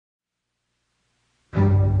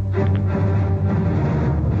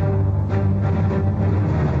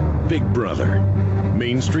Big Brother,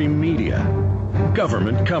 mainstream media,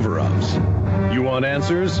 government cover-ups. You want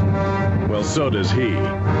answers? Well, so does he.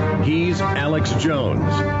 He's Alex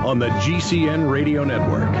Jones on the GCN Radio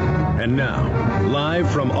Network. And now, live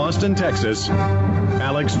from Austin, Texas,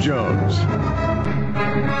 Alex Jones.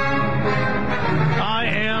 I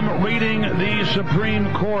am reading the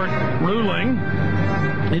Supreme Court ruling.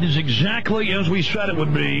 It is exactly as we said it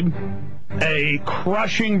would be. A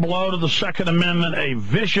crushing blow to the Second Amendment, a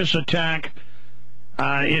vicious attack.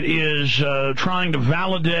 It is trying to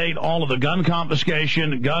validate all of the gun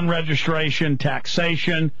confiscation, gun registration,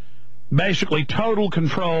 taxation, basically total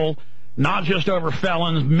control, not just over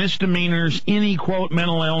felons, misdemeanors, any, quote,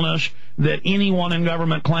 mental illness that anyone in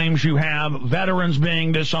government claims you have, veterans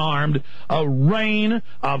being disarmed, a reign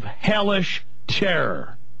of hellish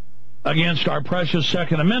terror against our precious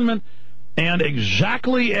Second Amendment. And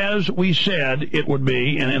exactly as we said it would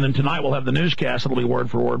be, and then tonight we'll have the newscast, it'll be word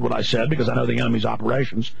for word what I said, because I know the enemy's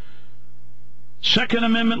operations. Second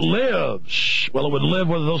Amendment lives. Well, it would live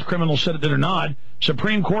whether those criminals said it did or not.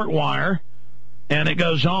 Supreme Court wire, and it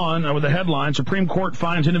goes on with the headline, Supreme Court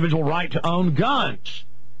finds individual right to own guns.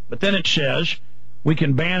 But then it says, we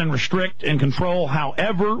can ban and restrict and control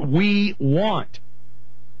however we want.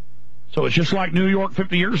 So it's just like New York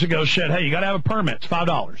 50 years ago said, hey, you got to have a permit, it's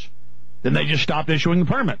 $5. Then they just stopped issuing the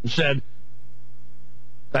permit and said,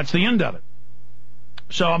 that's the end of it.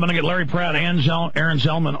 So I'm going to get Larry Pratt and Aaron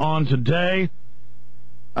Zellman on today.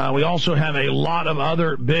 We also have a lot of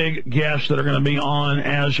other big guests that are going to be on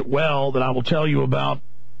as well that I will tell you about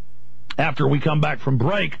after we come back from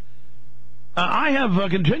break. I have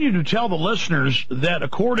continued to tell the listeners that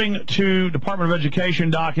according to Department of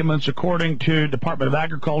Education documents, according to Department of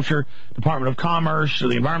Agriculture, Department of Commerce, the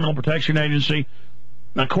Environmental Protection Agency,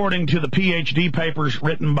 according to the PhD papers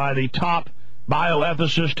written by the top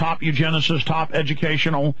bioethicists, top eugenicists, top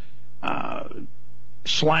educational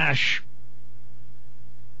slash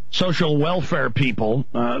social welfare people,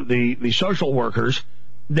 the social workers,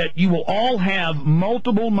 that you will all have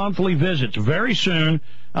multiple monthly visits very soon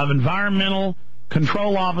of environmental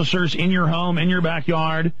control officers in your home, in your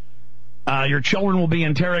backyard. Your children will be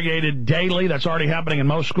interrogated daily. That's already happening in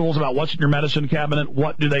most schools about what's in your medicine cabinet,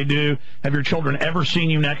 what do they do, have your children ever seen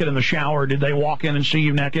you naked in the shower, did they walk in and see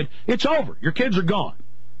you naked? It's over. Your kids are gone.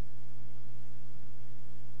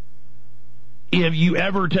 If you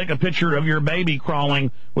ever take a picture of your baby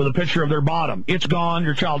crawling with a picture of their bottom, it's gone.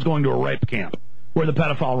 Your child's going to a rape camp where the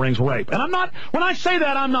pedophile rings rape. And when I say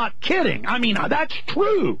that, I'm not kidding. I mean, that's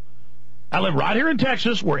true. I live right here in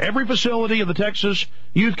Texas, where every facility of the Texas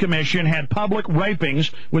Youth Commission had public rapings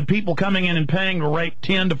with people coming in and paying to rape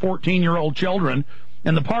 10 to 14-year-old children,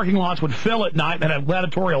 and the parking lots would fill at night and have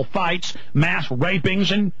gladiatorial fights, mass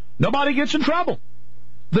rapings, and nobody gets in trouble.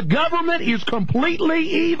 The government is completely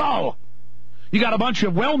evil. You got a bunch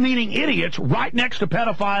of well-meaning idiots right next to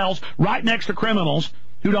pedophiles, right next to criminals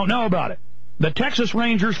who don't know about it. The Texas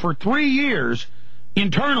Rangers for 3 years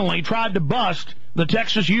internally tried to bust the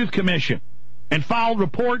Texas Youth Commission and filed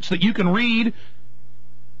reports that you can read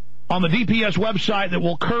on the DPS website that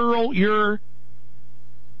will curl your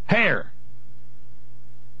hair.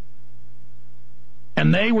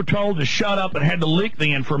 And they were told to shut up and had to leak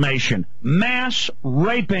the information. Mass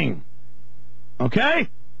raping. Okay?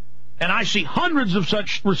 And I see hundreds of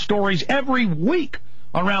such stories every week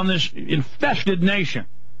around this infested nation.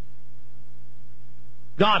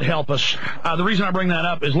 God help us. The reason I bring that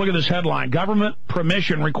up is look at this headline. Government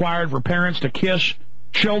permission required for parents to kiss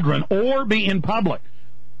children or be in public.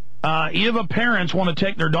 If parents want to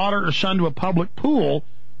take their daughter or son to a public pool,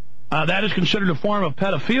 that is considered a form of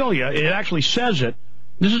pedophilia. It actually says it.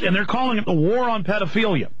 And they're calling it the war on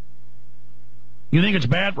pedophilia. You think it's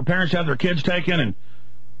bad for parents to have their kids taken and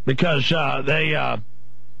because they have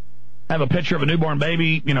a picture of a newborn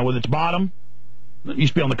baby, with its bottom? It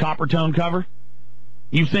used to be on the Coppertone cover.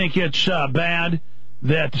 You think it's bad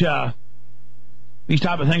that these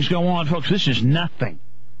type of things go on? Folks, this is nothing.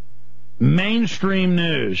 Mainstream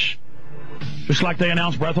news. Just like they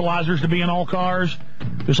announced breathalyzers to be in all cars.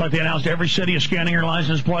 Just like they announced every city is scanning your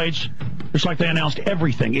license plates. Just like they announced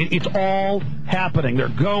everything. It's all happening. They're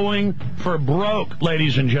going for broke,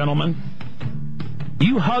 ladies and gentlemen.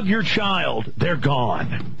 You hug your child, they're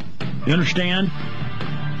gone. You understand?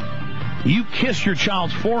 You kiss your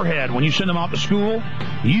child's forehead when you send them off to school,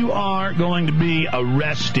 you are going to be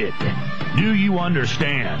arrested. Do you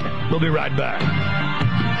understand? We'll be right back.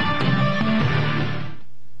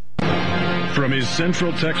 From his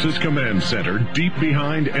Central Texas Command Center, deep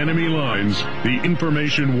behind enemy lines, the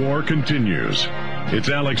information war continues. It's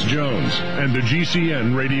Alex Jones and the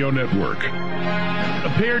GCN Radio Network.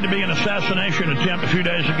 Appeared to be an assassination attempt a few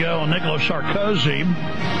days ago on Nicolas Sarkozy,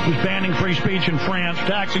 who's banning free speech in France,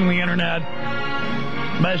 taxing the internet,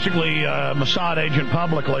 basically Mossad agent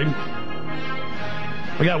publicly.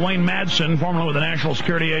 We got Wayne Madsen, formerly with the National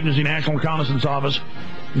Security Agency, National Reconnaissance Office,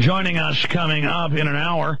 joining us coming up in an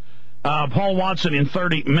hour. Paul Watson in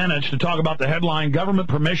 30 minutes to talk about the headline, government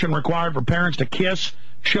permission required for parents to kiss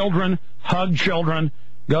children, hug children,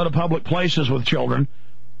 go to public places with children.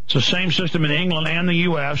 It's the same system in England and the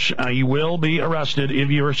U.S. You will be arrested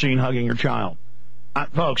if you are seen hugging your child.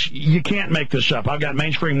 Folks, you can't make this up. I've got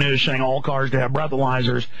mainstream news saying all cars to have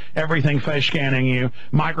breathalyzers, everything face scanning you,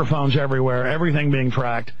 microphones everywhere, everything being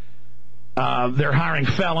tracked. They're hiring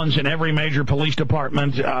felons in every major police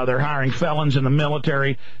department. They're hiring felons in the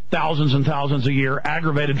military, thousands and thousands a year,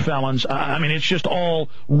 aggravated felons. I mean, it's just all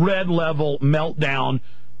red level meltdown,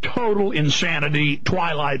 total insanity,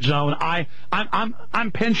 Twilight Zone.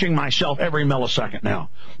 I'm pinching myself every millisecond now.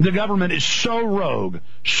 The government is so rogue,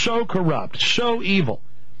 so corrupt, so evil.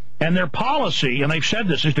 And their policy, and they've said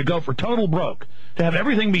this, is to go for total broke, to have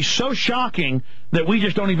everything be so shocking that we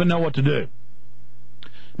just don't even know what to do.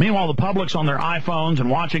 Meanwhile, the public's on their iPhones and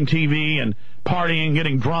watching TV and partying,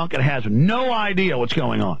 getting drunk, and has no idea what's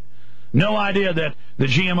going on. No idea that the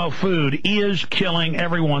GMO food is killing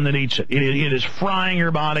everyone that eats it. It is frying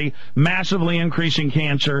your body, massively increasing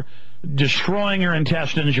cancer, destroying your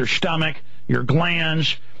intestines, your stomach, your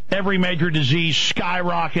glands, every major disease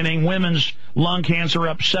skyrocketing, women's lung cancer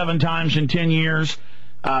up 7 times in 10 years,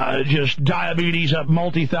 just diabetes up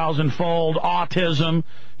multi-thousand-fold, autism,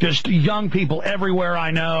 just young people everywhere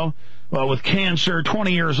I know with cancer,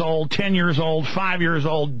 20 years old, 10 years old, 5 years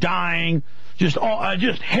old, dying, just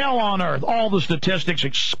hell on earth, all the statistics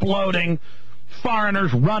exploding,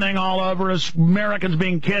 foreigners running all over us, Americans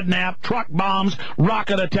being kidnapped, truck bombs,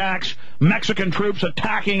 rocket attacks, Mexican troops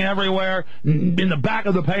attacking everywhere, in the back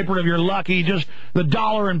of the paper if you're lucky, just the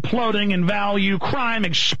dollar imploding in value, crime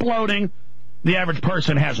exploding. The average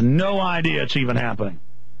person has no idea it's even happening.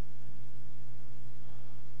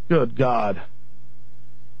 Good God.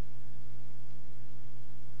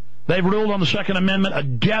 They've ruled on the Second Amendment a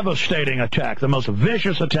devastating attack, the most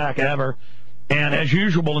vicious attack ever. And as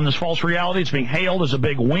usual in this false reality, it's being hailed as a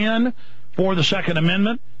big win for the Second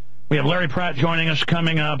Amendment. We have Larry Pratt joining us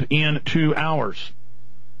coming up in 2 hours.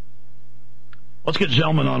 Let's get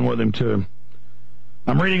Zellman on with him, too.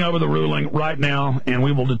 I'm reading over the ruling right now, and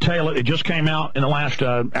we will detail it. It just came out in the last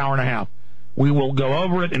hour and a half. We will go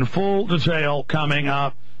over it in full detail coming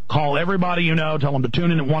up. Call everybody you know. Tell them to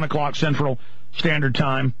tune in at 1 o'clock Central Standard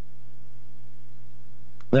Time.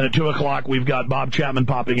 Then at 2 o'clock, we've got Bob Chapman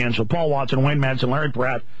popping in. So Paul Watson, Wayne Madsen, Larry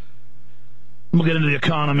Pratt. We'll get into the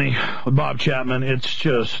economy with Bob Chapman. It's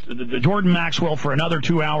just Jordan Maxwell for another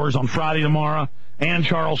 2 hours on Friday tomorrow, and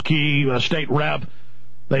Charles Key, state rep.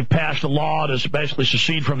 They've passed a law to basically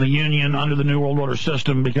secede from the Union under the New World Order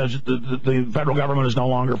system because the federal government is no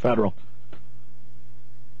longer federal.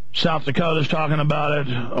 South Dakota's talking about it.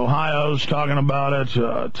 Ohio's talking about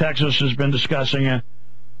it. Texas has been discussing it.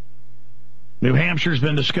 New Hampshire's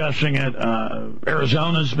been discussing it.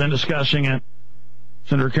 Arizona's been discussing it.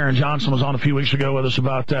 Senator Karen Johnson was on a few weeks ago with us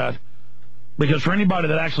about that. Because for anybody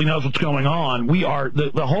that actually knows what's going on,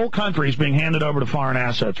 the whole country is being handed over to foreign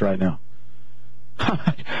assets right now.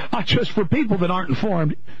 Just for people that aren't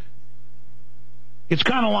informed, it's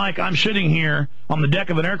kind of like I'm sitting here on the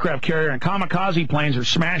deck of an aircraft carrier and kamikaze planes are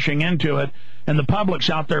smashing into it, and the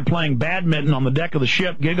public's out there playing badminton on the deck of the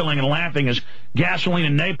ship, giggling and laughing as gasoline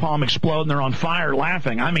and napalm explode and they're on fire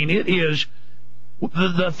laughing. I mean, it is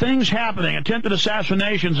the things happening, attempted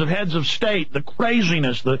assassinations of heads of state, the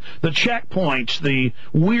craziness, the checkpoints, the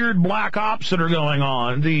weird black ops that are going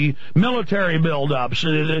on, the military buildups,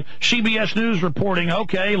 the CBS News reporting,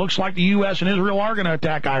 okay, looks like the U.S. and Israel are going to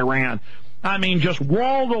attack Iran. I mean, just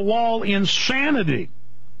wall-to-wall insanity.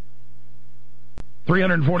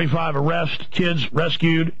 345 arrests, kids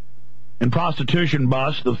rescued in prostitution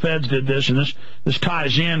bus. The feds did this, and this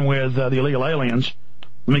ties in with the illegal aliens.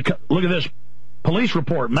 Look at this. Police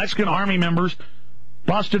report, Mexican Army members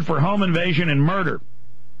busted for home invasion and murder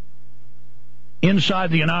inside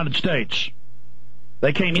the United States.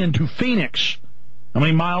 They came into Phoenix. How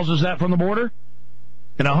many miles is that from the border?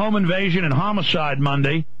 In a home invasion and homicide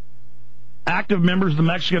Monday, active members of the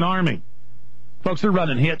Mexican Army. Folks, they're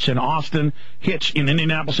running hits in Austin, hits in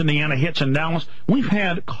Indianapolis, Indiana, hits in Dallas. We've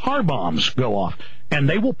had car bombs go off, and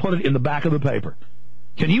they will put it in the back of the paper.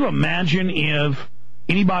 Can you imagine if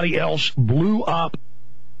anybody else blew up,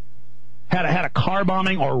 had a car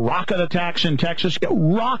bombing or rocket attacks in Texas?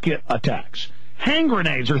 Rocket attacks hand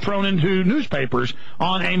grenades are thrown into newspapers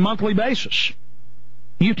on a monthly basis.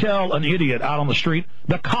 You tell an idiot out on the street,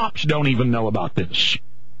 the cops don't even know about this.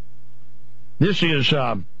 This is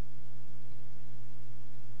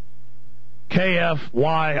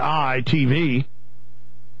KFYI TV.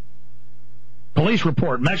 Police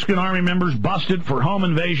report, Mexican Army members busted for home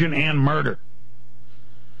invasion and murder.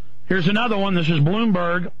 Here's another one. This is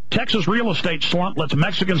Bloomberg. Texas real estate slump lets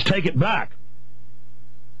Mexicans take it back.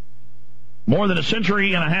 More than a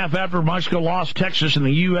century and a half after Mexico lost Texas in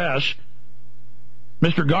the U.S.,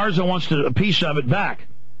 Mr. Garza wants a piece of it back.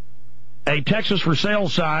 A Texas for sale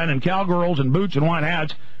sign and cowgirls in boots and white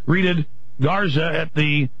hats greeted Garza at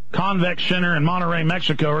the Convex Center in Monterrey,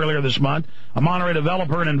 Mexico earlier this month. A Monterrey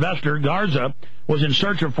developer and investor, Garza, was in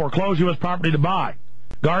search of foreclosed U.S. property to buy.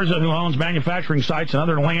 Garza, who owns manufacturing sites and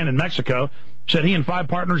other land in Mexico, said he and 5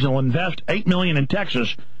 partners will invest $8 million in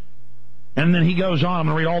Texas. And then he goes on, I'm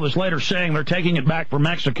going to read all this later, saying they're taking it back for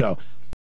Mexico.